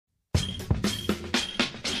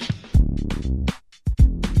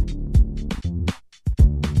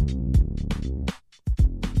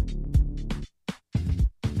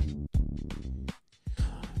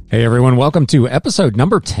Hey everyone, welcome to episode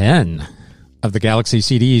number 10 of the Galaxy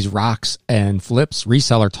CDs, Rocks, and Flips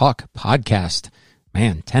Reseller Talk podcast.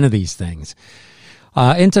 Man, 10 of these things.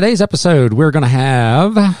 In today's episode, we're going to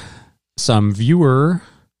have some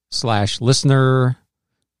viewer/listener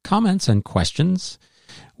comments and questions.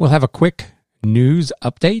 We'll have a quick news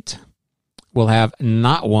update. We'll have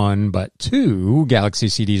not one, but two Galaxy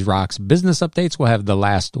CDs, Rocks business updates. We'll have the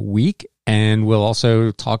last week. And we'll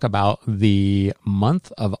also talk about the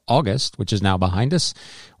month of August, which is now behind us.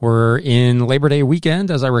 We're in Labor Day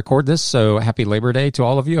weekend as I record this, so happy Labor Day to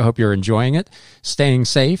all of you. I hope you're enjoying it, staying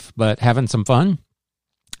safe, but having some fun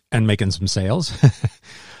and making some sales.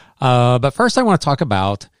 But first, I want to talk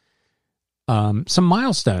about some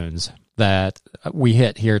milestones that we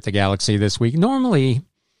hit here at the Galaxy this week. Normally,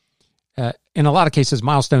 in a lot of cases,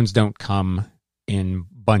 milestones don't come in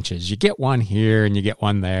bunches. You get one here and you get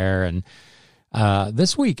one there. And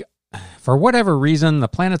this week, for whatever reason, the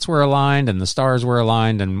planets were aligned and the stars were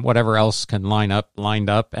aligned and whatever else can lined up.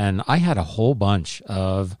 And I had a whole bunch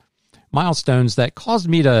of milestones that caused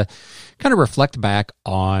me to kind of reflect back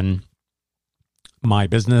on my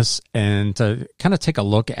business and to kind of take a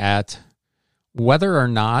look at whether or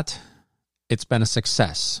not it's been a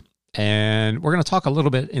success. And we're going to talk a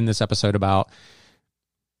little bit in this episode about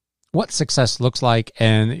what success looks like,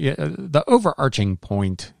 and the overarching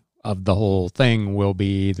point of the whole thing will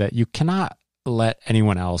be that you cannot let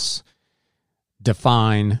anyone else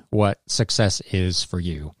define what success is for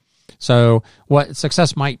you. So what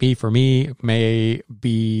success might be for me may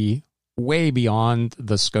be way beyond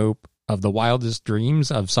the scope of the wildest dreams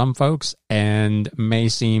of some folks and may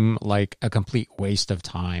seem like a complete waste of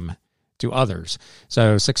time to others.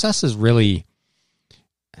 So success is really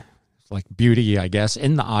like beauty, I guess,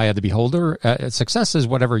 in the eye of the beholder. Success is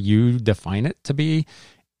whatever you define it to be.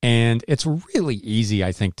 And it's really easy,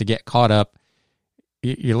 I think, to get caught up.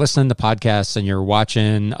 You're listening to podcasts and you're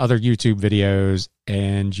watching other YouTube videos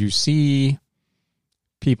and you see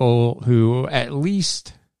people who at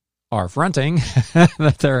least are fronting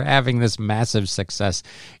that they're having this massive success.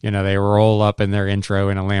 You know, they roll up in their intro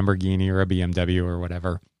in a Lamborghini or a BMW or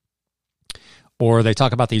whatever. Or they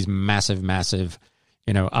talk about these massive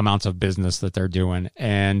amounts of business that they're doing.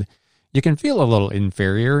 And you can feel a little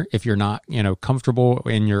inferior if you're not, comfortable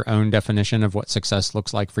in your own definition of what success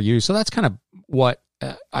looks like for you. So that's kind of what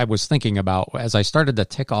I was thinking about as I started to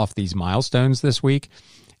tick off these milestones this week.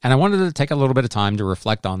 And I wanted to take a little bit of time to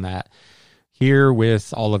reflect on that here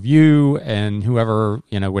with all of you and whoever,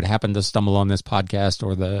 would happen to stumble on this podcast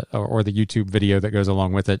or the YouTube video that goes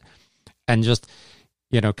along with it. And just,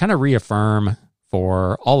 kind of reaffirm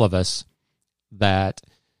for all of us that,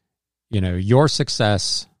 your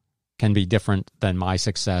success can be different than my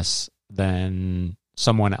success than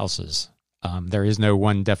someone else's. There is no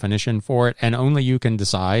one definition for it, and only you can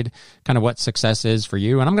decide kind of what success is for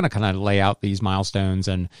you. And I'm going to kind of lay out these milestones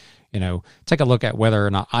and, take a look at whether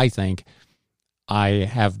or not I think I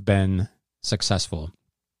have been successful.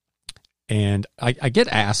 And I get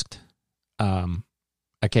asked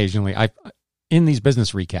occasionally, in these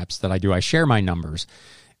business recaps that I do, I share my numbers.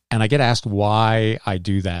 And I get asked why I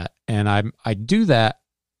do that. And I do that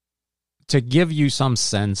to give you some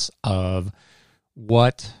sense of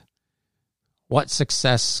what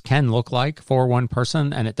success can look like for one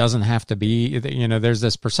person. And it doesn't have to be, there's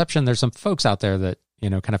this perception, there's some folks out there that,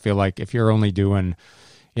 kind of feel like if you're only doing,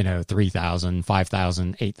 $3,000,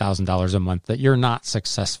 $5,000, $8,000 a month, that you're not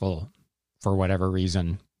successful for whatever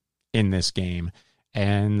reason in this game.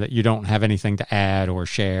 And that you don't have anything to add or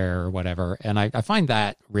share or whatever. And I find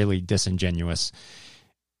that really disingenuous.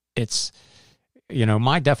 It's,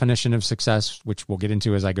 my definition of success, which we'll get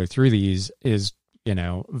into as I go through these, is,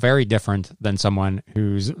 very different than someone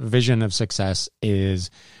whose vision of success is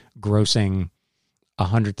grossing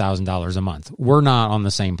 $100,000 a month. We're not on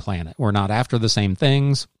the same planet. We're not after the same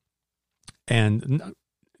things. And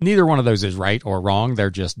neither one of those is right or wrong. They're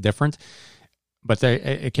just different. But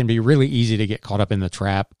it can be really easy to get caught up in the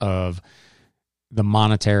trap of the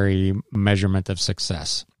monetary measurement of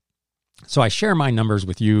success. So I share my numbers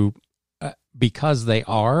with you because they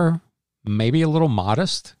are maybe a little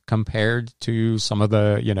modest compared to some of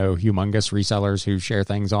the, humongous resellers who share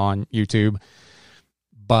things on YouTube.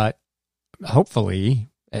 But hopefully,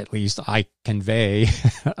 at least I convey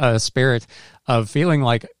a spirit of feeling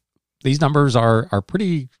like these numbers are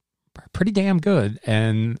pretty damn good,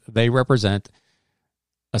 and they represent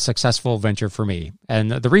a successful venture for me. And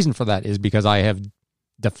the reason for that is because I have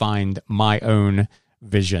defined my own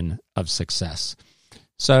vision of success.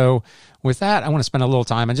 So with that, I want to spend a little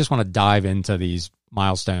time. I just want to dive into these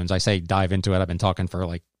milestones. I say dive into it. I've been talking for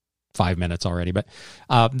like 5 minutes already. But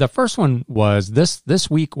the first one was this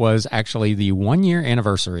week was actually the 1-year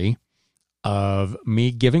anniversary of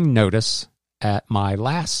me giving notice at my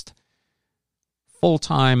last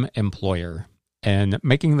full-time employer and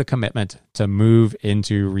making the commitment to move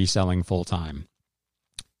into reselling full-time.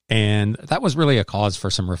 And that was really a cause for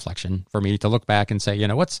some reflection for me to look back and say,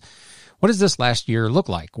 what does this last year look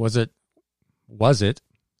like? Was it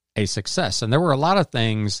a success? And there were a lot of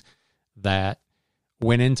things that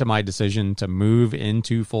went into my decision to move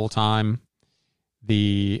into full-time.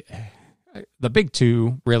 The big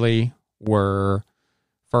two really were,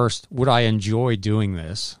 first, would I enjoy doing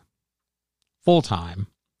this full-time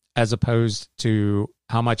as opposed to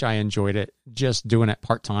how much I enjoyed it just doing it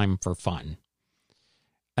part-time for fun?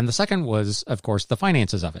 And the second was, of course, the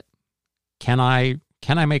finances of it. Can I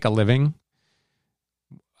make a living?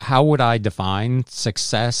 How would I define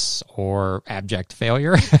success or abject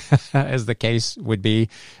failure, as the case would be?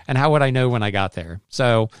 And how would I know when I got there?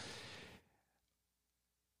 So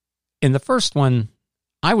in the first one,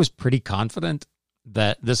 I was pretty confident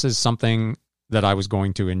that this is something that I was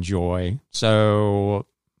going to enjoy. So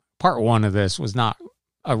part one of this was not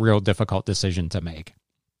a real difficult decision to make.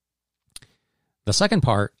 The second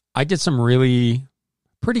part, I did some really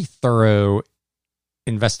pretty thorough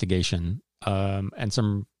investigation and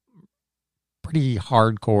some pretty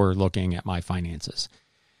hardcore looking at my finances.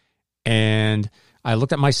 And I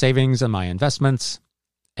looked at my savings and my investments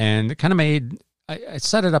and kind of I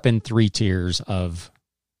set it up in 3 tiers of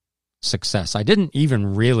success. I didn't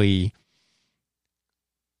even really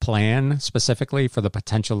plan specifically for the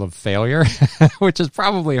potential of failure, which is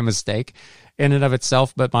probably a mistake in and of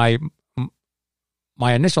itself. But my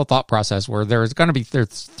initial thought process were there's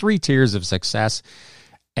 3 tiers of success,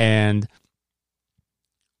 and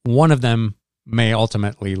one of them may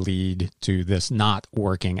ultimately lead to this not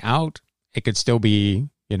working out. It could still be,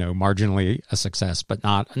 marginally a success, but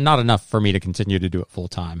not enough for me to continue to do it full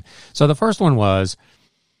time. So the first one was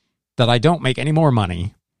that I don't make any more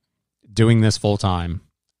money doing this full time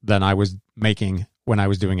than I was making when I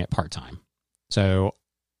was doing it part time. So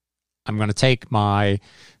I'm going to take my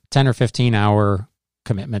 10 or 15 hour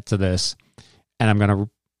commitment to this, and I'm going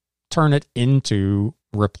to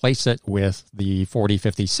replace it with the 40,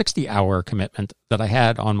 50, 60 hour commitment that I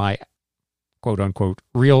had on my quote unquote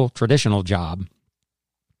real traditional job,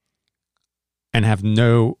 and have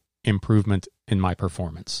no improvement in my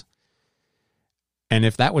performance. And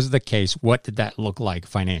if that was the case, what did that look like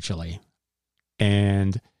financially?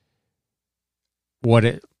 And what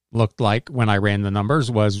it looked like when I ran the numbers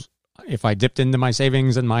was, if I dipped into my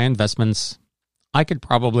savings and my investments, I could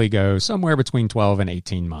probably go somewhere between 12 and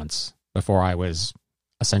 18 months before I was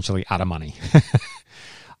essentially out of money.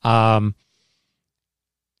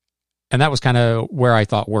 And that was kind of where I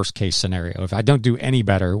thought worst case scenario. If I don't do any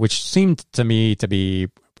better, which seemed to me to be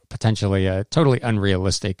potentially a totally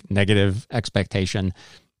unrealistic negative expectation,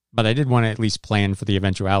 but I did want to at least plan for the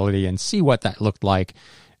eventuality and see what that looked like.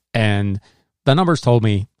 And the numbers told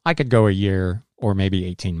me I could go a year or maybe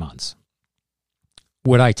 18 months.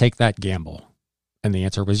 Would I take that gamble? And the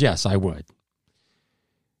answer was yes, I would.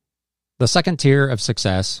 The second tier of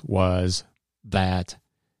success was that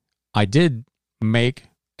I did make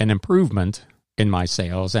an improvement in my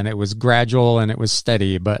sales, and it was gradual and it was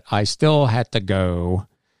steady, but I still had to go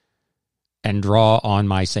and draw on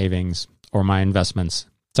my savings or my investments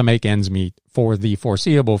to make ends meet for the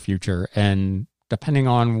foreseeable future. And depending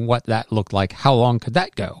on what that looked like, how long could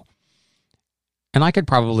that go? And I could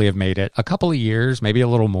probably have made it a couple of years, maybe a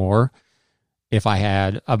little more, if I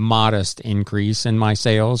had a modest increase in my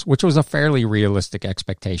sales, which was a fairly realistic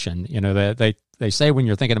expectation. They say when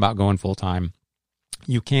you're thinking about going full time,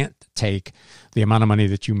 you can't take the amount of money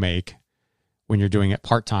that you make when you're doing it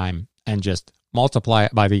part time and just multiply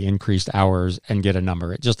it by the increased hours and get a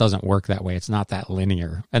number. It just doesn't work that way. It's not that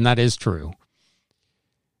linear. And that is true.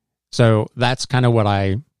 So that's kind of what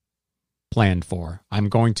I planned for. I'm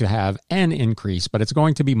going to have an increase, but it's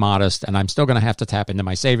going to be modest, and I'm still going to have to tap into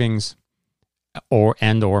my savings or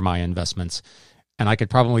my investments. And I could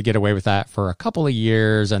probably get away with that for a couple of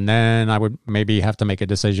years, and then I would maybe have to make a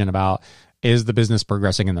decision about, is the business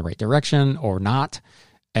progressing in the right direction or not?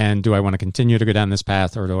 And do I want to continue to go down this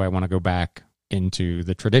path, or do I want to go back into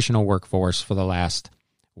the traditional workforce for the last,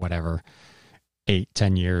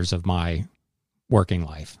 8-10 years of my working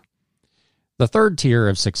life? The third tier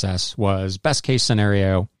of success was best case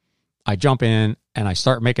scenario. I jump in and I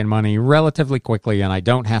start making money relatively quickly, and I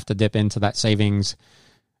don't have to dip into that savings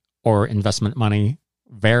or investment money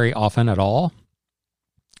very often at all.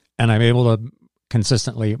 And I'm able to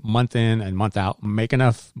consistently, month in and month out, make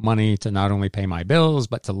enough money to not only pay my bills,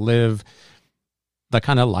 but to live the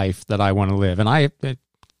kind of life that I want to live. And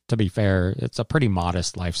to be fair, it's a pretty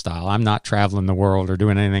modest lifestyle. I'm not traveling the world or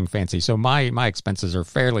doing anything fancy. So my expenses are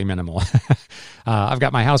fairly minimal. I've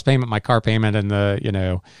got my house payment, my car payment, and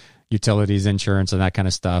the, utilities, insurance, and that kind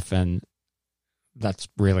of stuff. And that's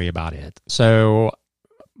really about it. So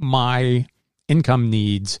my income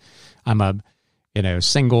needs, I'm a,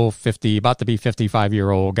 single about to be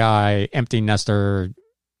 55-year-old guy, empty nester,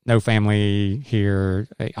 no family here.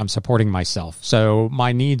 I'm supporting myself. So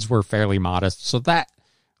my needs were fairly modest. So that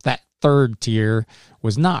third tier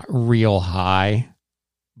was not real high,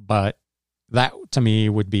 but that to me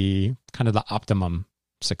would be kind of the optimum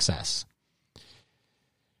success.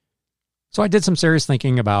 So I did some serious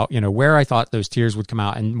thinking about, where I thought those tiers would come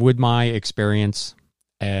out, and would my experience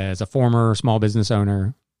as a former small business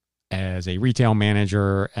owner, as a retail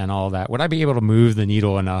manager and all that, would I be able to move the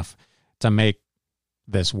needle enough to make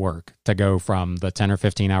this work, to go from the 10 or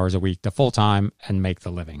 15 hours a week to full-time and make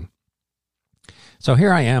the living? So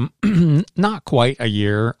here I am, not quite a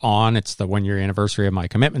year on. It's the 1-year anniversary of my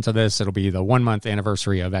commitment to this. It'll be the 1-month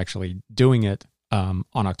anniversary of actually doing it on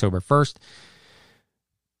October 1st,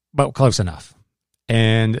 but close enough.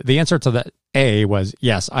 And the answer to that A was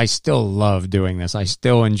yes, I still love doing this. I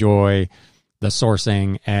still enjoy the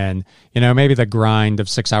sourcing and, maybe the grind of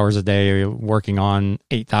 6 hours a day working on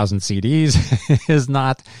 8,000 CDs is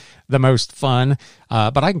not the most fun,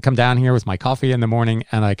 but I can come down here with my coffee in the morning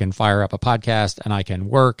and I can fire up a podcast and I can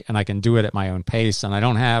work and I can do it at my own pace, and I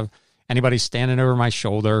don't have anybody standing over my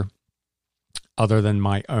shoulder other than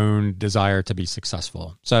my own desire to be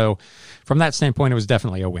successful. So from that standpoint, it was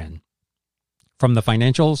definitely a win. From the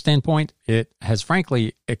financial standpoint, it has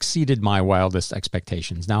frankly exceeded my wildest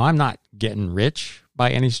expectations. Now, I'm not getting rich by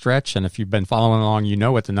any stretch, and if you've been following along, you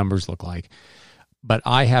know what the numbers look like. But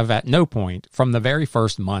I have at no point from the very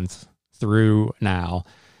first month through now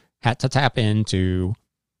had to tap into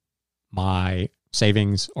my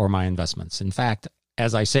savings or my investments. In fact,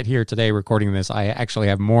 as I sit here today recording this, I actually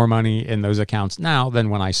have more money in those accounts now than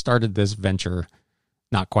when I started this venture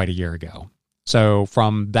not quite a year ago. So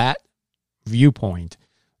from that viewpoint,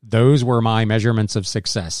 those were my measurements of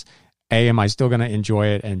success. A, am I still going to enjoy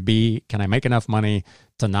it? And B, can I make enough money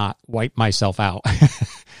to not wipe myself out?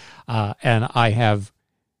 And I have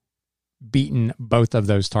beaten both of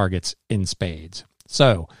those targets in spades.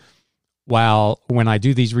 So while when I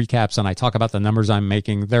do these recaps and I talk about the numbers I'm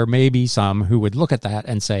making, there may be some who would look at that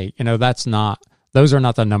and say, those are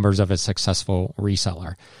not the numbers of a successful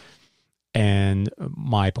reseller. And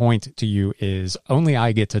my point to you is only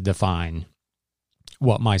I get to define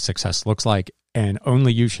what my success looks like, and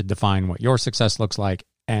only you should define what your success looks like.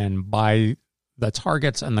 And by the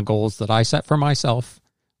targets and the goals that I set for myself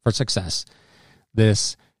for success,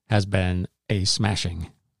 this has been a smashing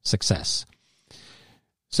success.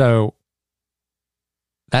 So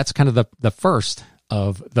that's kind of the first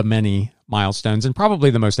of the many milestones, and probably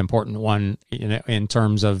the most important one, in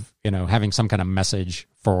terms of, having some kind of message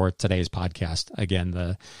for today's podcast.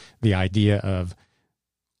 Again, the idea of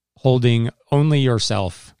holding only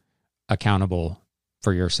yourself accountable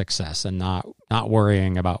for your success and not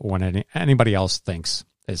worrying about what anybody else thinks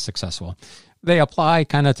is successful. They apply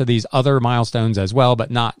kind of to these other milestones as well,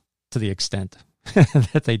 but not to the extent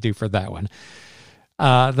that they do for that one.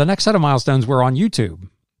 The next set of milestones were on YouTube.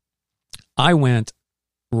 I went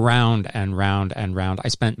round and round and round. I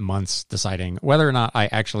spent months deciding whether or not I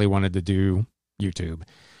actually wanted to do YouTube.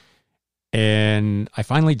 And I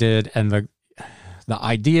finally did. And the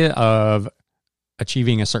idea of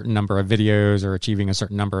achieving a certain number of videos or achieving a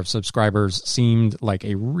certain number of subscribers seemed like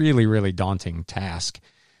a really, really daunting task.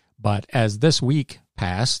 But as this week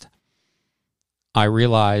passed, I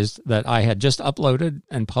realized that I had just uploaded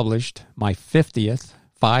and published my 50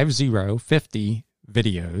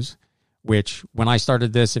 videos, which when I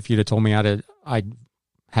started this, if you'd have told me I'd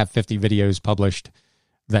have 50 videos published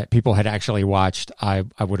that people had actually watched, I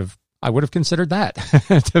would have considered that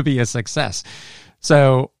to be a success.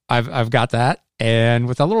 So I've got that. And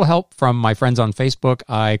with a little help from my friends on Facebook,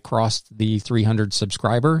 I crossed the 300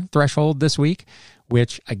 subscriber threshold this week,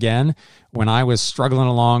 which again, when I was struggling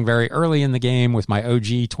along very early in the game with my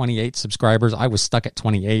OG 28 subscribers, I was stuck at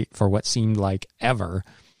 28 for what seemed like ever,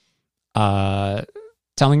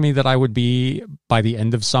 telling me that I would be, by the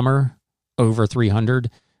end of summer, over 300.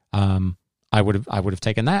 I would have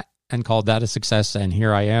taken that and called that a success. And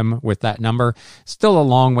here I am with that number. Still a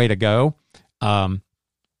long way to go.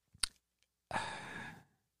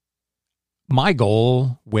 My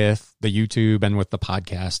goal with the YouTube and with the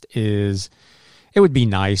podcast is it would be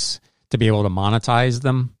nice to be able to monetize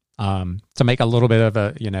them, to make a little bit of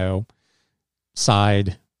a,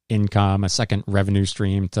 side income, a second revenue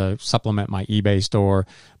stream to supplement my eBay store.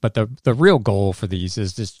 But the real goal for these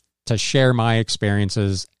is just to share my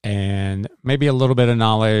experiences and maybe a little bit of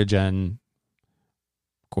knowledge and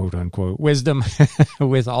quote unquote wisdom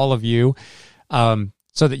with all of you,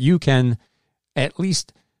 so that you can at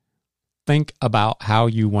least think about how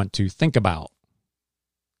you want to think about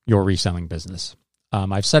your reselling business.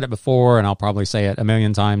 I've said it before, and I'll probably say it a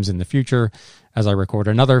million times in the future as I record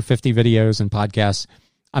another 50 videos and podcasts.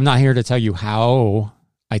 I'm not here to tell you how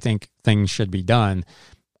I think things should be done.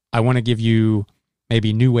 I want to give you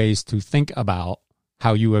maybe new ways to think about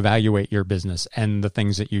how you evaluate your business and the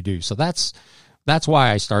things that you do. So that's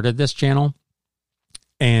why I started this channel.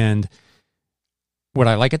 And would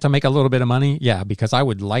I like it to make a little bit of money? Yeah, because I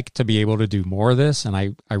would like to be able to do more of this, and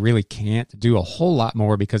I really can't do a whole lot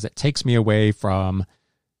more because it takes me away from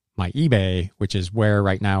my eBay, which is where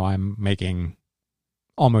right now I'm making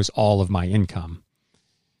almost all of my income.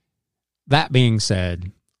 That being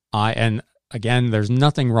said, and again, there's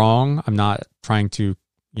nothing wrong. I'm not trying to,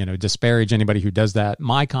 disparage anybody who does that.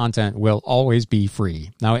 My content will always be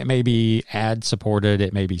free. Now, it may be ad supported,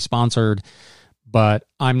 it may be sponsored, but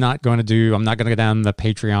I'm not going to go down the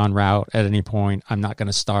Patreon route at any point. I'm not going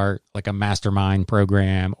to start like a mastermind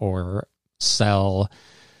program or sell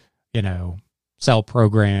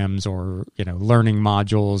programs or, learning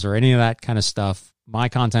modules or any of that kind of stuff. My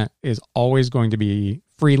content is always going to be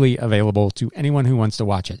freely available to anyone who wants to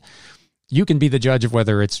watch it. You can be the judge of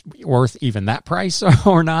whether it's worth even that price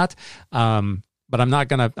or not. But I'm not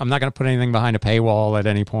gonna put anything behind a paywall at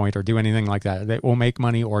any point or do anything like that. It will make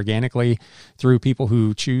money organically through people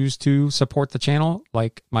who choose to support the channel,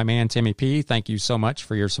 like my man Timmy P. Thank you so much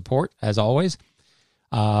for your support, as always.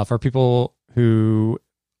 For people who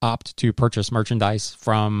opt to purchase merchandise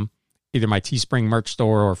from either my Teespring merch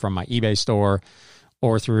store or from my eBay store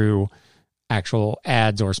or through actual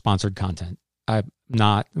ads or sponsored content, I'm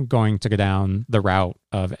not going to go down the route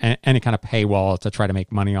of any kind of paywall to try to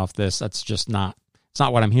make money off this. That's just not. It's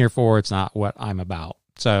not what I'm here for. It's not what I'm about.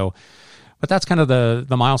 So, but that's kind of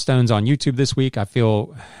the milestones on YouTube this week. I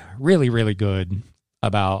feel really, really good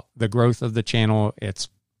about the growth of the channel. It's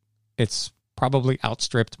probably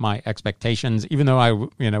outstripped my expectations, even though I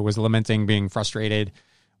was lamenting being frustrated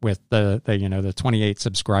with the 28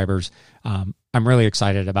 subscribers. I'm really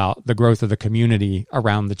excited about the growth of the community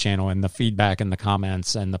around the channel and the feedback and the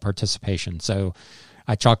comments and the participation. So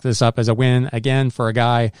I chalk this up as a win again for a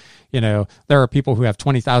guy. There are people who have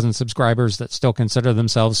 20,000 subscribers that still consider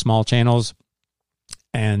themselves small channels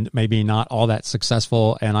and maybe not all that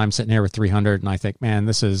successful. And I'm sitting here with 300 and I think, man,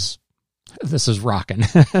 this is rocking.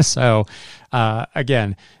 So,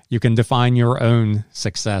 again, you can define your own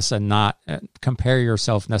success and not compare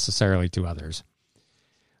yourself necessarily to others.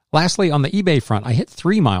 Lastly, on the eBay front, I hit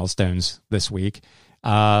 3 milestones this week.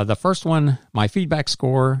 The first one, my feedback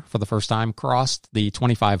score for the first time crossed the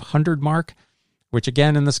 2,500 mark, which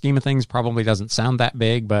again, in the scheme of things, probably doesn't sound that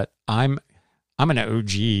big, but I'm an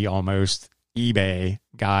OG almost eBay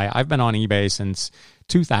guy. I've been on eBay since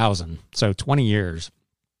 2000, so 20 years.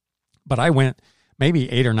 But I went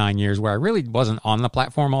maybe 8 or 9 years where I really wasn't on the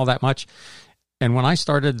platform all that much. And when I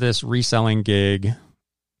started this reselling gig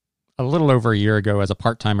a little over a year ago as a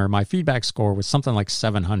part-timer, my feedback score was something like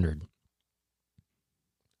 700.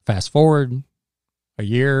 Fast forward a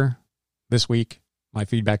year, this week, my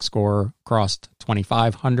feedback score crossed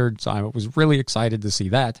 2,500. So I was really excited to see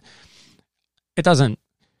that. It doesn't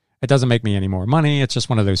make me any more money. It's just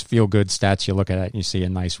one of those feel-good stats. You look at it and you see a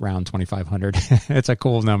nice round 2,500. It's a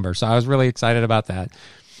cool number. So I was really excited about that.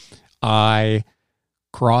 I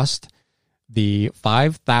crossed the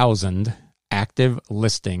 5,000 active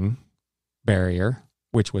listing barrier,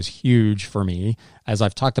 which was huge for me. As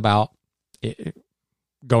I've talked about,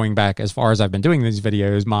 going back as far as I've been doing these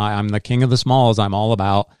videos, I'm the king of the smalls. I'm all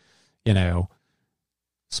about,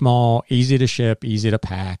 small, easy to ship, easy to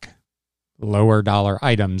pack, lower dollar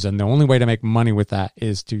items. And the only way to make money with that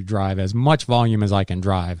is to drive as much volume as I can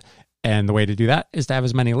drive. And the way to do that is to have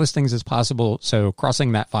as many listings as possible. So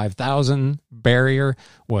crossing that 5,000 barrier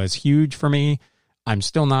was huge for me. I'm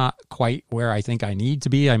still not quite where I think I need to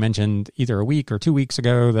be. I mentioned either a week or 2 weeks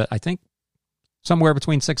ago that I think somewhere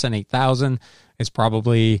between 6,000 and 8,000 is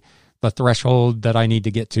probably the threshold that I need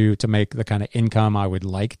to get to make the kind of income I would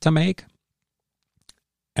like to make.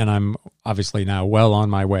 And I'm obviously now well on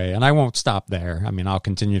my way, and I won't stop there. I mean, I'll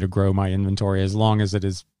continue to grow my inventory as long as it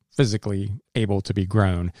is physically able to be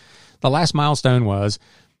grown. The last milestone was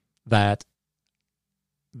that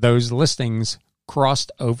those listings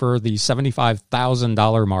crossed over the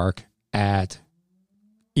 $75,000 mark at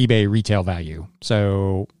eBay retail value.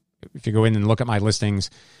 So if you go in and look at my listings,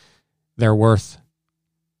 they're worth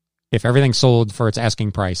if everything sold for its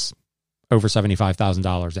asking price, over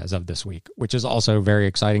 $75,000 as of this week, which is also very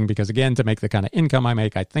exciting because, again, to make the kind of income I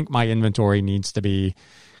make, I think my inventory needs to be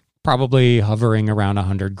probably hovering around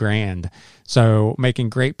 $100,000. So making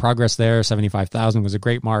great progress there. 75,000 was a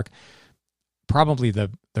great mark. Probably the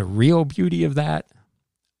real beauty of that,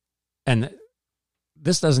 and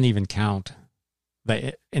this doesn't even count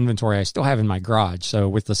the inventory I still have in my garage. So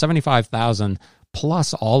with the 75,000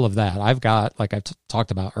 plus all of that, I've got, like I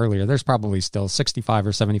talked about earlier, there's probably still 65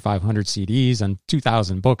 or 7,500 CDs and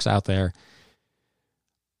 2,000 books out there,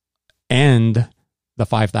 and the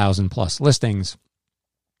 5,000 plus listings.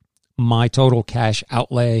 My total cash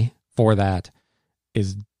outlay for that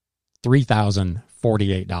is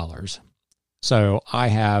 $3,048. So I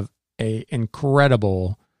have an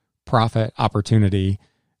incredible profit opportunity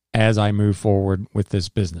as I move forward with this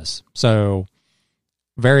business. So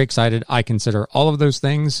very excited. I consider all of those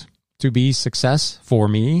things to be success for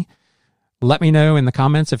me. Let me know in the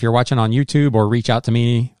comments if you're watching on YouTube, or reach out to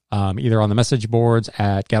me either on the message boards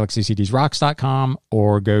at galaxycdsrocks.com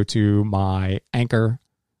or go to my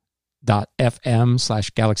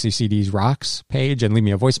anchor.fm/galaxycdsrocks page and leave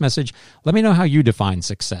me a voice message. Let me know how you define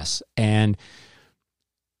success. And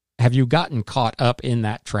have you gotten caught up in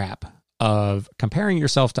that trap of comparing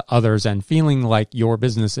yourself to others and feeling like your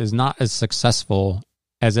business is not as successful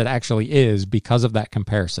as it actually is because of that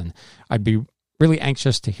comparison? I'd be really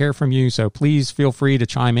anxious to hear from you, so please feel free to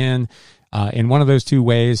chime in one of those two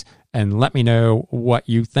ways and let me know what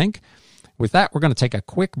you think. With that, we're going to take a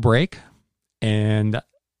quick break and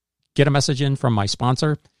get a message in from my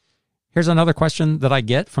sponsor. Here's another question that I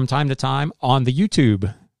get from time to time on the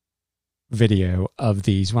YouTube video of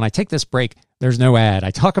these. When I take this break, there's no ad.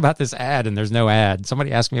 I talk about this ad and there's no ad.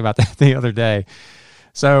 Somebody asked me about that the other day.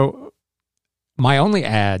 So my only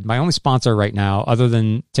sponsor right now, other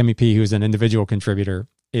than Timmy P, who's an individual contributor,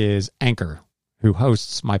 is Anchor, who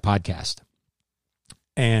hosts my podcast.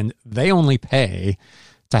 And they only pay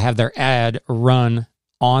to have their ad run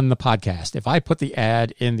on the podcast. If I put the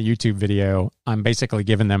ad in the YouTube video, I'm basically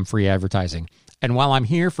giving them free advertising. And while I'm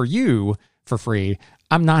here for you for free,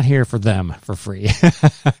 I'm not here for them for free.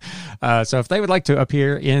 So if they would like to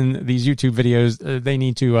appear in these YouTube videos, they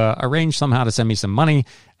need to arrange somehow to send me some money,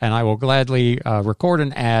 and I will gladly record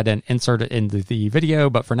an ad and insert it into the video.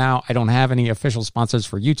 But for now, I don't have any official sponsors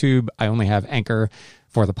for YouTube. I only have Anchor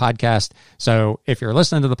for the podcast. So if you're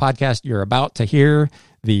listening to the podcast, you're about to hear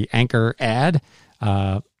the Anchor ad.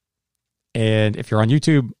 And if you're on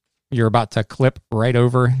YouTube, you're about to clip right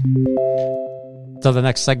over to the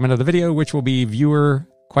next segment of the video, which will be viewer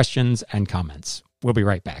questions and comments. We'll be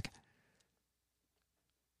right back.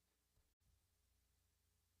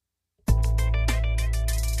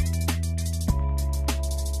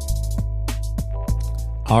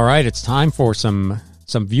 All right, it's time for some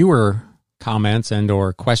viewer comments and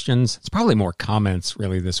or questions. It's probably more comments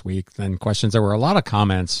really this week than questions. There were a lot of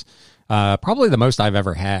comments, probably the most I've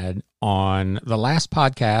ever had on the last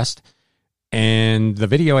podcast and the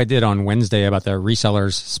video I did on Wednesday about the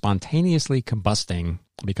resellers spontaneously combusting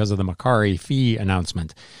because of the Mercari fee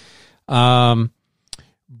announcement. Brandon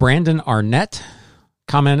Arnett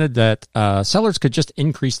commented that sellers could just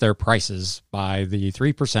increase their prices by the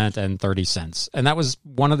 3% and 30 cents. And that was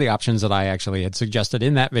one of the options that I actually had suggested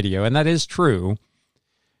in that video. And that is true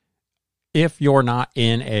if you're not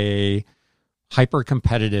in a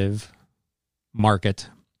hyper-competitive market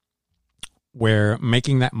where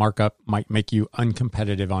making that markup might make you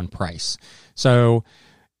uncompetitive on price. So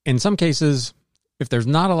in some cases, if there's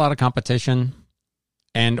not a lot of competition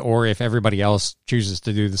and or if everybody else chooses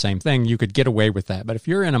to do the same thing, you could get away with that. But if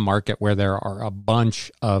you're in a market where there are a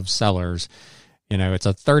bunch of sellers, it's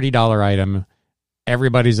a $30 item,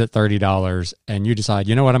 everybody's at $30, and you decide,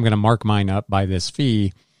 you know what, I'm going to mark mine up by this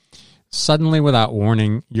fee, suddenly without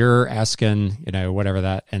warning, you're asking, whatever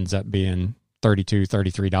that ends up being, $32,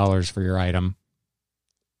 $33 for your item.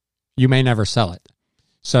 You may never sell it.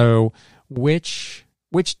 So which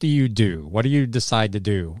do you do? What do you decide to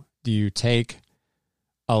do? Do you take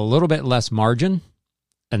a little bit less margin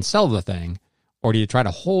and sell the thing, or do you try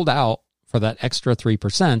to hold out for that extra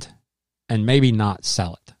 3% and maybe not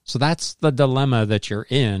sell it? So that's the dilemma that you're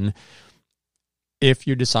in if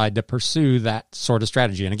you decide to pursue that sort of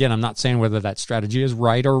strategy. And again, I'm not saying whether that strategy is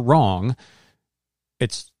right or wrong.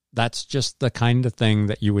 That's just the kind of thing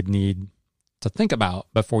that you would need to think about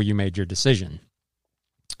before you made your decision.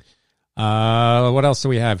 What else do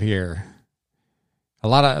we have here? A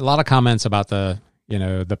lot of comments about the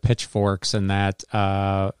pitchforks and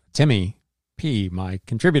that. Timmy P, my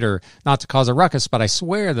contributor, not to cause a ruckus, but I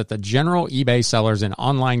swear that the general eBay sellers in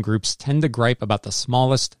online groups tend to gripe about the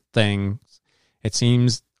smallest things. It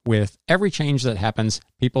seems with every change that happens,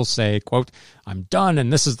 people say, quote, I'm done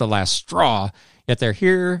and this is the last straw, yet they're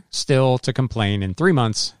here still to complain in 3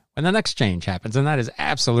 months when the next change happens. And that is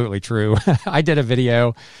absolutely true. I did a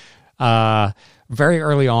video very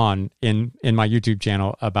early on in my YouTube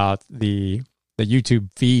channel about the YouTube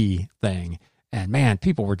fee thing. And man,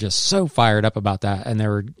 people were just so fired up about that, and they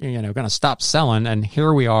were, going to stop selling. And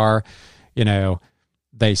here we are,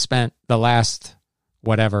 they spent the last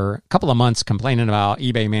couple of months complaining about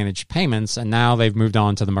eBay managed payments, and now they've moved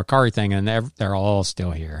on to the Mercari thing, and they're all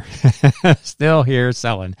still here, still here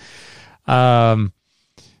selling.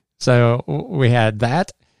 So we had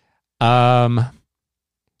that.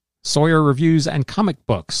 Sawyer Reviews and Comic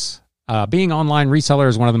Books. Being online reseller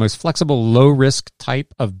is one of the most flexible, low-risk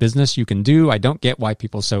type of business you can do. I don't get why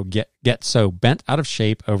people get so bent out of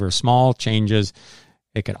shape over small changes.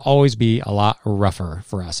 It could always be a lot rougher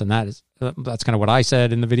for us. And that's kind of what I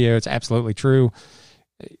said in the video. It's absolutely true.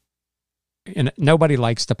 And nobody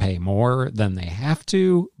likes to pay more than they have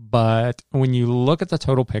to. But when you look at the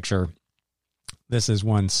total picture, this is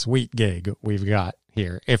one sweet gig we've got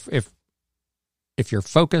here. If you're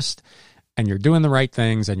focused and you're doing the right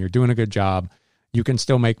things and you're doing a good job, you can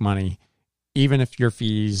still make money, even if your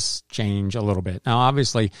fees change a little bit. Now,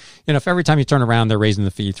 obviously, if every time you turn around, they're raising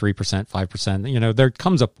the fee 3%, 5%, there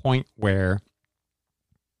comes a point where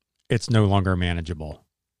it's no longer manageable.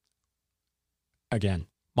 Again,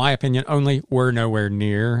 my opinion only, we're nowhere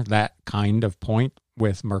near that kind of point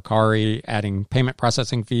with Mercari adding payment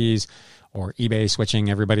processing fees or eBay switching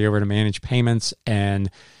everybody over to managed payments and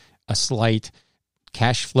a slight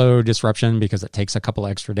cash flow disruption because it takes a couple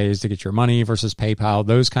extra days to get your money versus PayPal.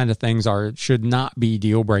 Those kind of things should not be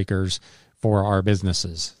deal breakers for our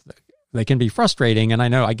businesses. They can be frustrating, and I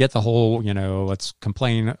know I get the whole, let's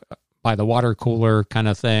complain by the water cooler kind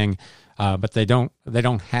of thing, but they don't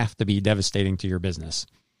have to be devastating to your business.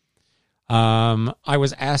 I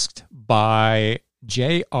was asked by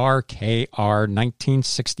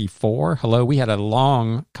JRKR1964. Hello, we had a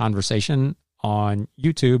long conversation on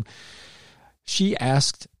YouTube. She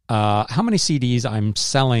asked how many CDs I'm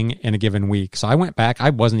selling in a given week. So I went back.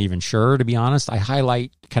 I wasn't even sure, to be honest. I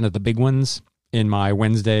highlight kind of the big ones in my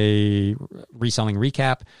Wednesday reselling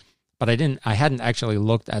recap, but I hadn't actually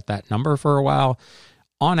looked at that number for a while.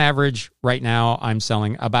 On average, right now, I'm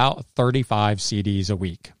selling about 35 CDs a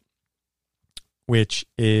week, which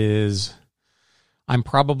is, I'm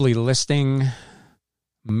probably listing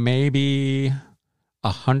maybe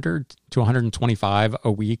 100 to 125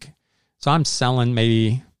 a week. So I'm selling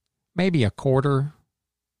maybe a quarter,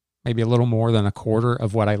 maybe a little more than a quarter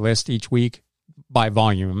of what I list each week by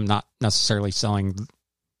volume. I'm not necessarily selling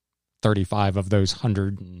 35 of those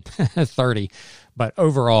 130, but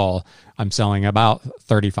overall I'm selling about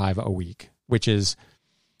 35 a week, which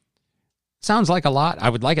sounds like a lot. I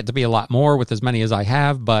would like it to be a lot more with as many as I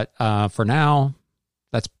have, but for now,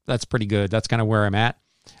 that's pretty good. That's kind of where I'm at.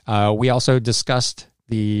 We also discussed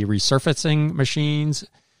the resurfacing machines.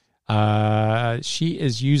 She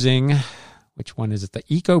is using, which one is it? The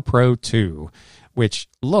EcoPro 2, which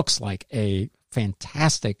looks like a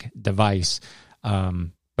fantastic device.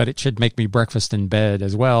 But it should make me breakfast in bed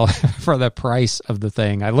as well for the price of the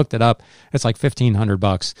thing. I looked it up. It's like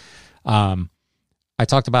 $1,500. I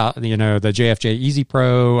talked about, the JFJ Easy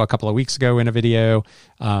Pro a couple of weeks ago in a video.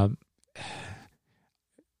 I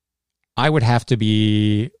would have to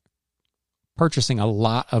be purchasing a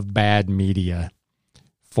lot of bad media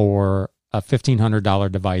for a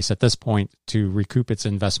 $1,500 device at this point to recoup its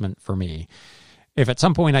investment for me. If at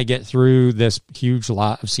some point I get through this huge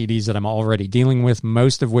lot of CDs that I'm already dealing with,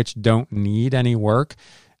 most of which don't need any work,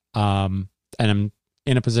 and I'm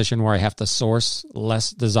in a position where I have to source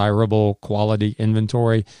less desirable quality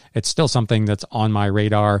inventory, it's still something that's on my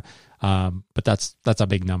radar, but that's a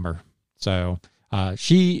big number. So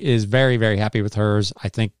she is very, very happy with hers. I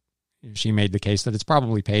think she made the case that it's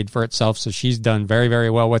probably paid for itself, so she's done very, very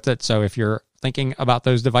well with it. So if you're thinking about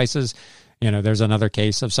those devices, there's another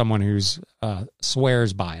case of someone who's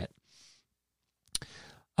swears by it.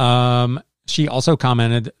 She also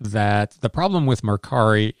commented that the problem with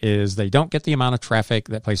Mercari is they don't get the amount of traffic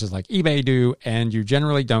that places like eBay do, and you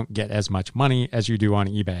generally don't get as much money as you do on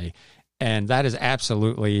eBay. And that is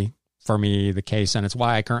absolutely, for me, the case. And it's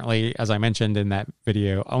why I currently, as I mentioned in that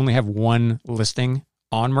video, only have one listing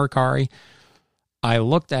on Mercari. I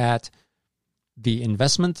looked at the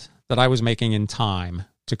investment that I was making in time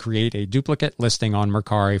to create a duplicate listing on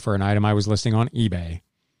Mercari for an item I was listing on eBay.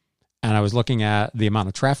 And I was looking at the amount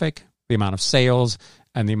of traffic, the amount of sales,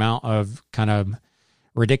 and the amount of kind of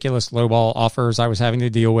ridiculous lowball offers I was having to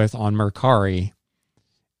deal with on Mercari.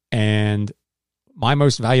 And my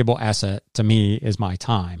most valuable asset to me is my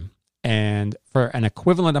time. And for an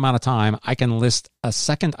equivalent amount of time, I can list a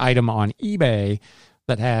second item on eBay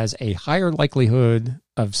that has a higher likelihood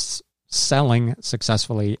of selling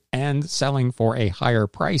successfully and selling for a higher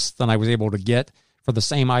price than I was able to get for the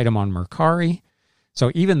same item on Mercari.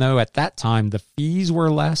 So even though at that time the fees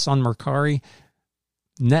were less on Mercari,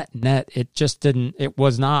 net, it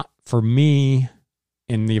was not for me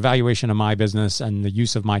in the evaluation of my business and the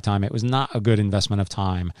use of my time. It was not a good investment of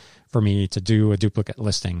time for me to do a duplicate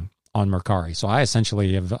listing on Mercari. So I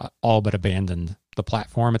essentially have all but abandoned the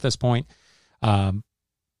platform at this point.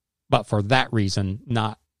 But for that reason,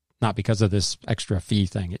 not because of this extra fee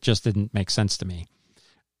thing. It just didn't make sense to me.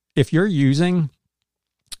 If you're using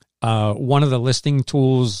one of the listing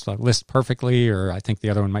tools, List Perfectly, or I think the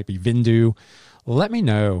other one might be Vindu, let me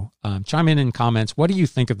know. Chime in comments. What do you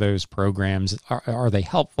think of those programs? Are they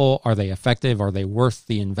helpful? Are they effective? Are they worth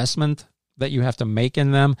the investment that you have to make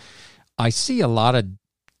in them? I see a lot of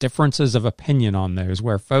differences of opinion on those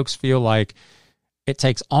where folks feel like it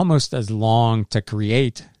takes almost as long to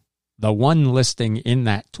create the one listing in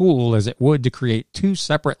that tool as it would to create two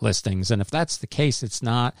separate listings. And if that's the case,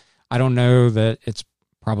 I don't know that it's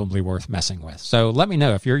probably worth messing with. So let me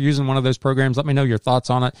know if you're using one of those programs. Let me know your thoughts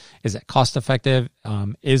on it. Is it cost effective?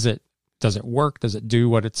 Does it work? Does it do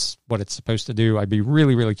what it's supposed to do? I'd be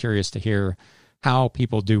really, really curious to hear how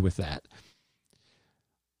people do with that.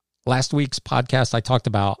 Last week's podcast, I talked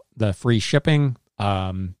about the free shipping.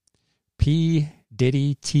 P.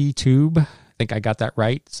 Diddy T Tube, I think I got that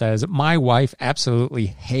right, says, my wife absolutely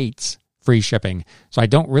hates free shipping. So I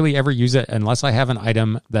don't really ever use it unless I have an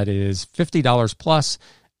item that is $50 plus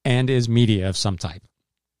and is media of some type.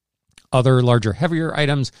 Other larger, heavier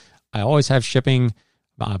items, I always have shipping.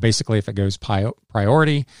 Basically, if it goes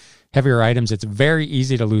priority, heavier items, it's very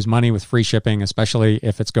easy to lose money with free shipping, especially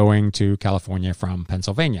if it's going to California from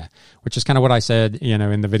Pennsylvania, which is kind of what I said,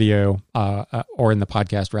 in the video or in the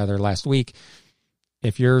podcast rather last week.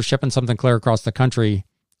 If you're shipping something clear across the country,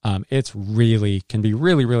 can be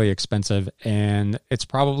really, really expensive. And it's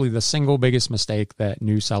probably the single biggest mistake that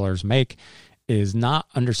new sellers make is not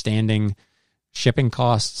understanding shipping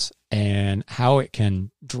costs and how it can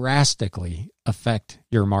drastically affect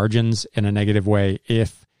your margins in a negative way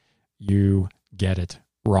if you get it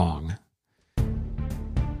wrong.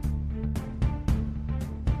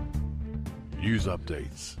 News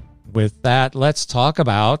updates. With that, let's talk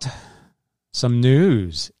about some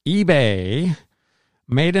news. eBay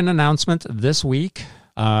made an announcement this week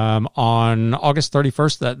on August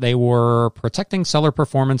 31st that they were protecting seller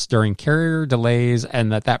performance during carrier delays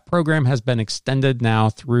and that program has been extended now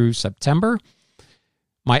through September.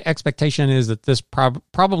 My expectation is that this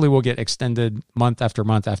probably will get extended month after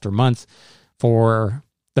month after month for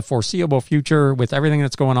the foreseeable future with everything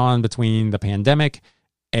that's going on between the pandemic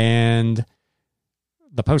and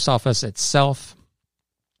the post office itself.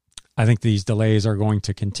 I think these delays are going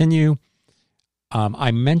to continue.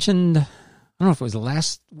 I mentioned, I don't know if it was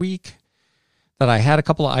last week, that I had a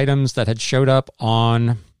couple of items that had showed up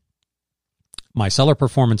on my seller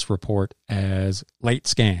performance report as late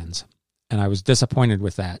scans, and I was disappointed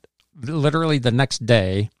with that. Literally the next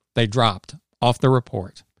day, they dropped off the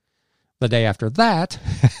report. The day after that,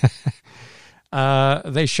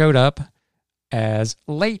 they showed up as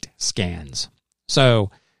late scans.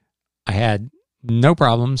 So I had no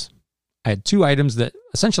problems. I had two items that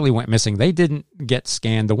essentially went missing. They didn't get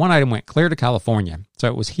scanned. The one item went clear to California. So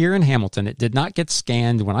it was here in Hamilton. It did not get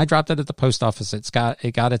scanned. When I dropped it at the post office, it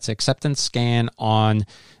got its acceptance scan on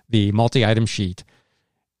the multi-item sheet.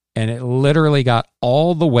 And it literally got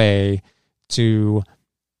all the way to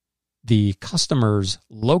the customer's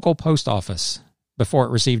local post office before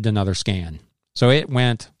it received another scan. So it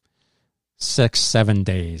went 6-7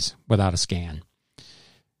 days without a scan.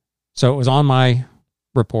 So it was on my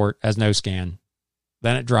report as no scan.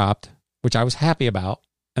 Then it dropped, which I was happy about.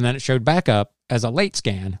 And then it showed back up as a late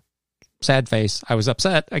scan. Sad face. I was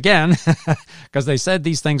upset again because they said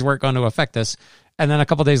these things weren't going to affect us. And then a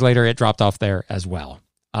couple days later, it dropped off there as well.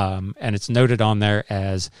 And it's noted on there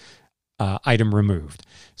as item removed.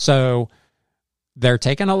 So they're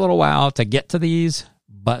taking a little while to get to these,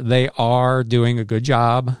 but they are doing a good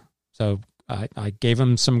job. So I gave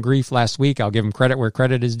them some grief last week. I'll give them credit where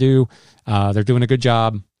credit is due. They're doing a good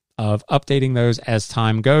job of updating those as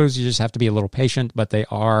time goes. You just have to be a little patient, but they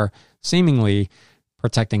are seemingly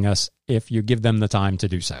protecting us if you give them the time to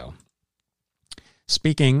do so.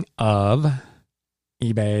 Speaking of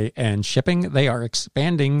eBay and shipping, they are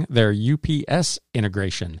expanding their UPS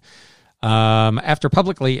integration. After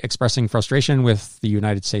publicly expressing frustration with the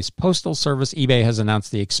United States Postal Service, eBay has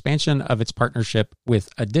announced the expansion of its partnership with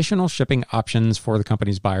additional shipping options for the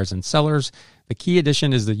company's buyers and sellers. The key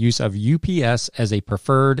addition is the use of UPS as a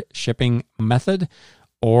preferred shipping method,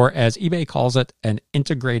 or as eBay calls it, an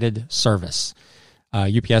integrated service.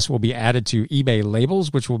 UPS will be added to eBay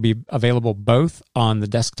labels, which will be available both on the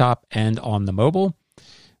desktop and on the mobile.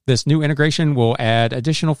 This new integration will add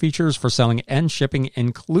additional features for selling and shipping,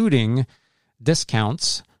 including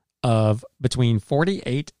discounts of between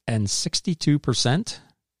 48 and 62%.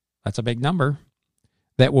 That's a big number.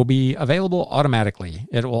 That will be available automatically.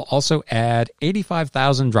 It will also add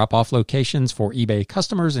 85,000 drop-off locations for eBay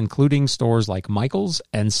customers, including stores like Michaels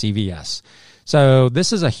and CVS. So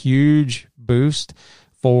this is a huge boost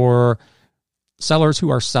for sellers who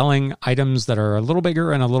are selling items that are a little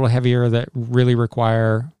bigger and a little heavier that really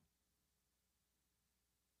require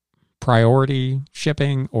priority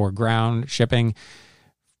shipping or ground shipping.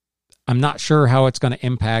 I'm not sure how it's going to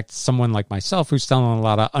impact someone like myself who's selling a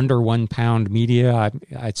lot of under 1 pound media.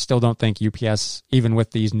 I still don't think UPS, even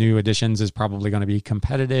with these new additions, is probably going to be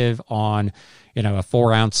competitive on, a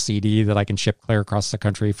 4-ounce CD that I can ship clear across the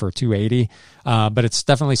country for $2.80. But it's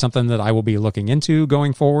definitely something that I will be looking into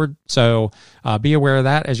going forward. So be aware of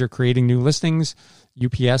that as you're creating new listings.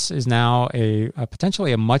 UPS is now a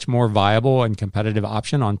potentially a much more viable and competitive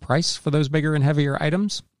option on price for those bigger and heavier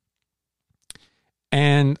items.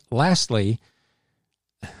 And lastly,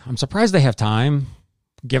 I'm surprised they have time,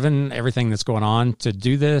 given everything that's going on, to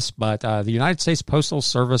do this, but the United States Postal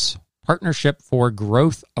Service Partnership for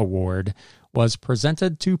Growth Award was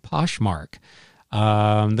presented to Poshmark.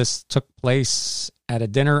 This took place at a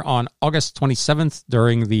dinner on August 27th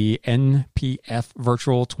during the NPF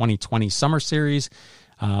Virtual 2020 Summer Series.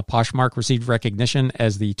 Poshmark received recognition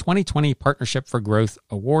as the 2020 Partnership for Growth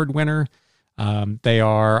Award winner. They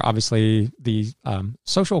are obviously the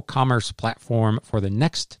social commerce platform for the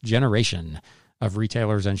next generation of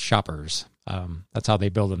retailers and shoppers. That's how they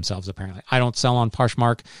build themselves, apparently. I don't sell on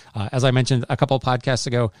Poshmark. As I mentioned a couple of podcasts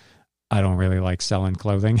ago, I don't really like selling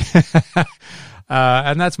clothing.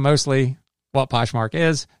 And that's mostly what Poshmark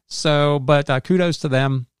is. So, but kudos to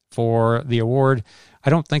them for the award. I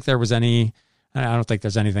don't think there's anything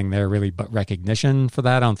there really but recognition for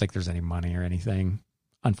that. I don't think there's any money or anything,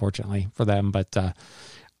 unfortunately, for them. But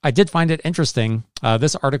I did find it interesting.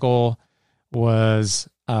 This article was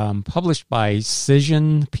published by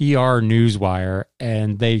Cision PR Newswire,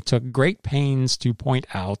 and they took great pains to point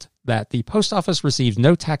out that the post office receives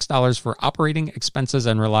no tax dollars for operating expenses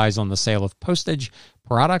and relies on the sale of postage,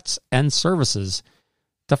 products, and services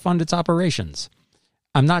to fund its operations.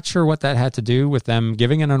 I'm not sure what that had to do with them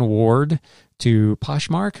giving an award to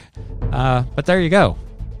Poshmark, but there you go.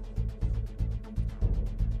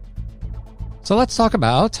 So let's talk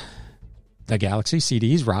about the Galaxy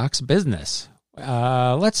CDs Rocks business.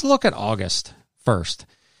 Let's look at August first.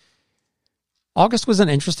 August was an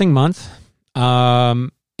interesting month.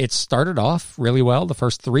 It started off really well. The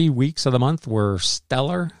first 3 weeks of the month were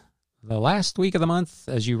stellar. The last week of the month,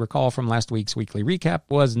 as you recall from last week's weekly recap,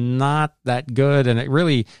 was not that good, and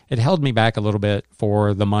it held me back a little bit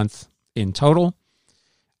for the month in total.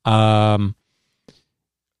 August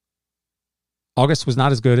was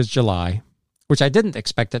not as good as July, which I didn't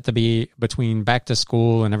expect it to be between back to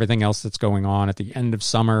school and everything else that's going on at the end of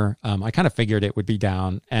summer. I kind of figured it would be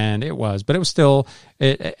down, and it was, but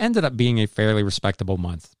it ended up being a fairly respectable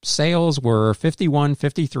month. Sales were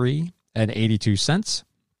 $51.53 and 82 cents.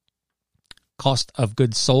 Cost of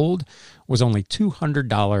goods sold was only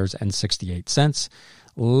 $200.68,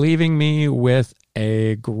 leaving me with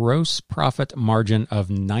a gross profit margin of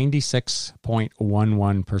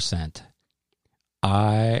 96.11%.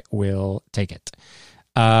 I will take it.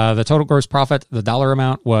 The total gross profit, the dollar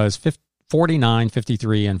amount, was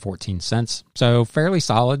 $49.53 and 14 cents. So fairly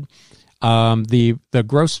solid. The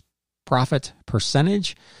gross profit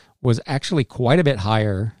percentage was actually quite a bit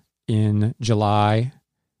higher in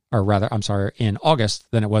in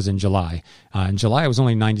August than it was in July. In July, it was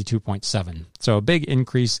only 92.7. So a big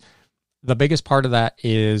increase. The biggest part of that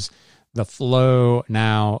is the flow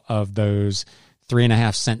now of those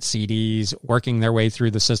 3.5 cent CDs working their way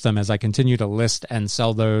through the system as I continue to list and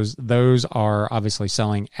sell those. Those are obviously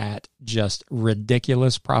selling at just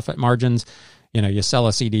ridiculous profit margins. You sell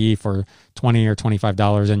a CD for $20 or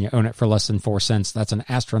 $25 and you own it for less than 4 cents. That's an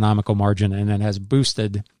astronomical margin, and it has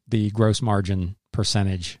boosted the gross margin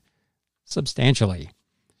percentage substantially.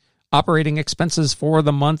 Operating expenses for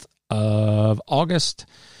the month of August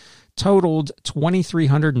totaled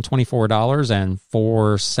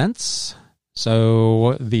 $2,324.04.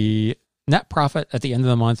 So the net profit at the end of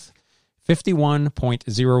the month,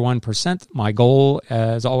 51.01%. My goal,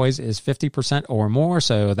 as always, is 50% or more.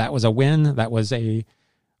 So that was a win. That was a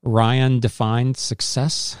Ryan-defined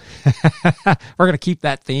success. We're going to keep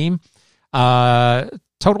that theme.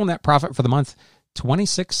 Total net profit for the month,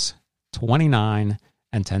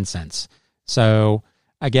 $26.29.10. So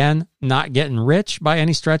again, not getting rich by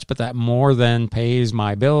any stretch, but that more than pays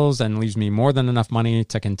my bills and leaves me more than enough money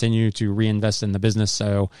to continue to reinvest in the business.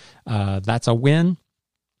 So that's a win.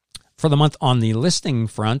 For the month on the listing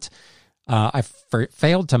front, I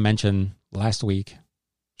failed to mention last week,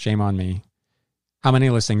 shame on me, how many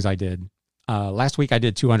listings I did. Last week I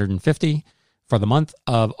did 250. For the month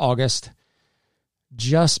of August,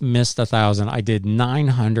 just missed 1,000. I did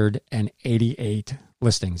 988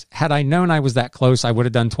 listings. Had I known I was that close, I would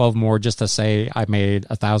have done 12 more just to say I made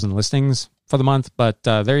 1,000 listings for the month. But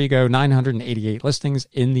there you go, 988 listings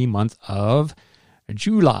in the month of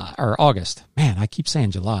July or August. Man, I keep saying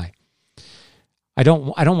July. I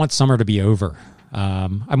don't want summer to be over.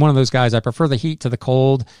 I'm one of those guys. I prefer the heat to the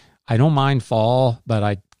cold. I don't mind fall, but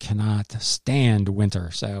I cannot stand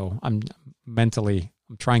winter. So I'm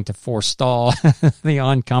trying to forestall the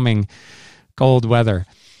oncoming cold weather.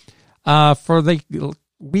 For the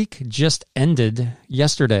week just ended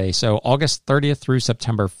yesterday, so August 30th through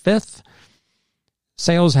September 5th,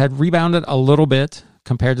 sales had rebounded a little bit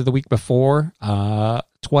compared to the week before,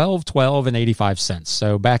 $1,212.85.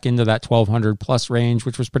 So back into that 1,200 plus range,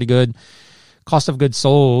 which was pretty good. Cost of goods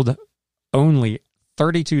sold only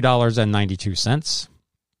 $32.92.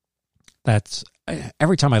 That's,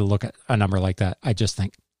 every time I look at a number like that, I just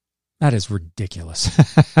think that is ridiculous.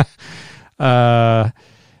 The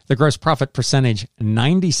gross profit percentage,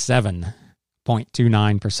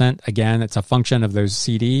 97.29%. Again, it's a function of those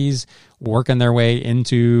CDs working their way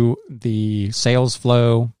into the sales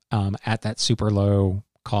flow at that super low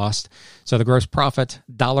cost. So the gross profit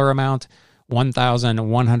dollar amount,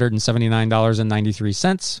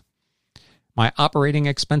 $1,179.93. My operating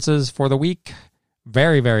expenses for the week,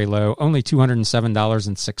 very, very low, only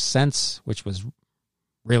 $207.06, which was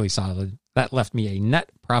really solid. That left me a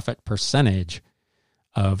net profit percentage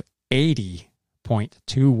of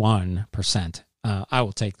 80.21%. I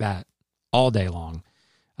will take that all day long.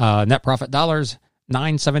 Net profit dollars,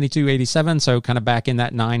 $972.87, so kind of back in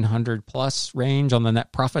that 900 plus range on the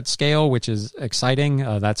net profit scale, which is exciting.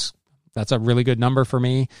 That's a really good number for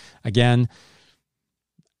me. Again,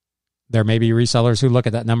 there may be resellers who look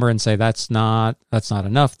at that number and say that's not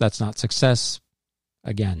enough, that's not success.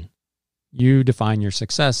 Again, you define your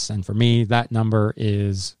success, and for me, that number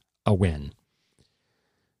is a win.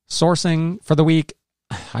 Sourcing for the week,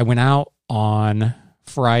 I went out on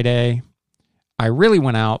Friday. I really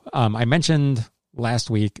went out. I mentioned last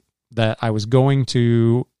week that I was going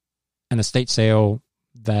to an estate sale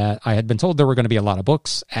that I had been told there were going to be a lot of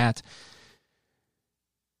books at.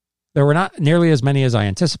 There were not nearly as many as I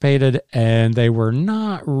anticipated, and they were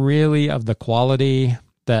not really of the quality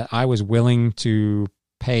that I was willing to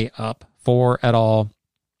pay up for at all.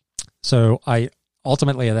 So I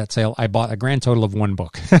ultimately at that sale, I bought a grand total of one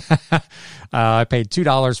book. I paid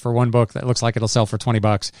 $2 for one book that looks like it'll sell for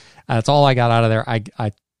 $20. That's all I got out of there.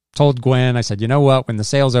 I told Gwen, I said, you know what, when the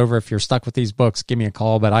sale's over, if you're stuck with these books, give me a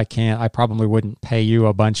call, but I probably wouldn't pay you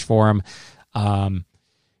a bunch for them.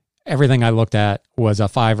 Everything I looked at was a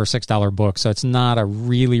 $5 or $6 book, so it's not a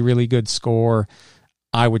really, really good score.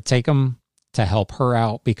 I would take them to help her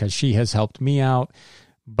out because she has helped me out,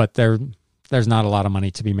 but there's not a lot of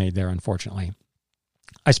money to be made there, unfortunately.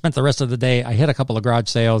 I spent the rest of the day, I hit a couple of garage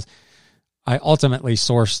sales. I ultimately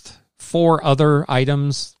sourced 4 other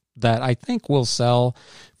items that I think will sell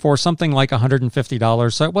for something like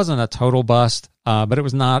 $150. So it wasn't a total bust, but it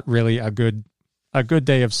was not really a good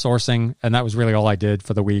day of sourcing, and that was really all I did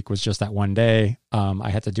for the week was just that one day.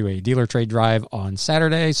 I had to do a dealer trade drive on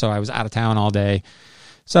Saturday, so I was out of town all day.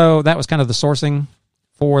 So that was kind of the sourcing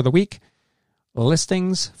for the week.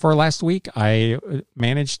 Listings for last week, I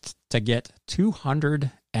managed to get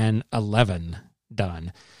 211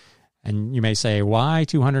 done. And you may say, why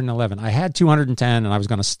 211? I had 210 and I was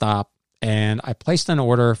going to stop. And I placed an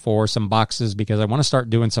order for some boxes because I want to start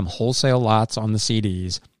doing some wholesale lots on the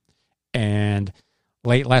CDs. And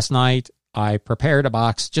late last night, I prepared a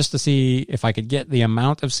box just to see if I could get the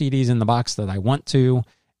amount of CDs in the box that I want to.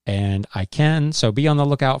 And I can. So be on the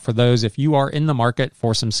lookout for those. If you are in the market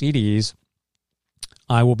for some CDs,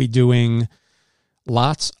 I will be doing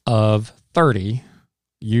lots of 30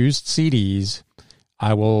 used CDs.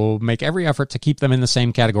 I will make every effort to keep them in the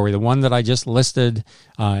same category. The one that I just listed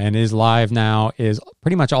and is live now is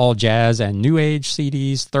pretty much all jazz and new age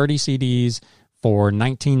CDs, 30 CDs for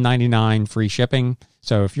 $19.99 free shipping.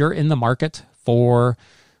 So if you're in the market for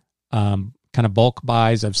kind of bulk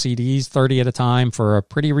buys of CDs, 30 at a time for a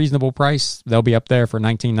pretty reasonable price. They'll be up there for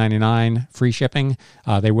 $19.99 free shipping.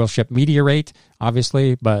 They will ship media rate,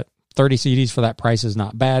 obviously, but 30 CDs for that price is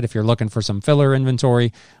not bad if you're looking for some filler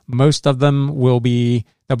inventory. Most of them there'll be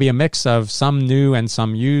a mix of some new and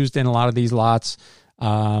some used in a lot of these lots.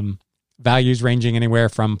 Values ranging anywhere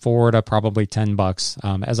from $4 to probably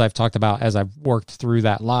 $10. As I've talked about, as I've worked through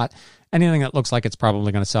that lot, anything that looks like it's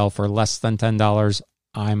probably going to sell for less than $10,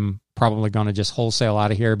 I'm probably going to just wholesale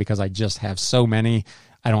out of here because I just have so many.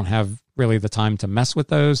 I don't have really the time to mess with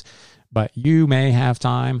those, but you may have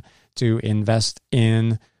time to invest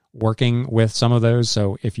in working with some of those.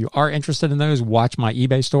 So if you are interested in those, watch my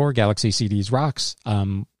eBay store, Galaxy CDs Rocks.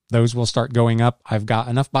 Those will start going up. I've got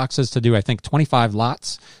enough boxes to do, I think, 25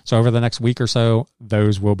 lots. So over the next week or so,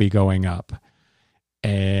 those will be going up.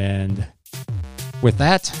 And with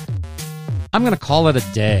that, I'm going to call it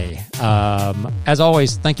a day. As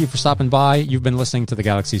always, thank you for stopping by. You've been listening to the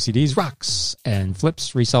Galaxy CDs Rocks and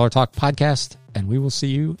Flips Reseller Talk podcast, and we will see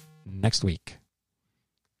you next week.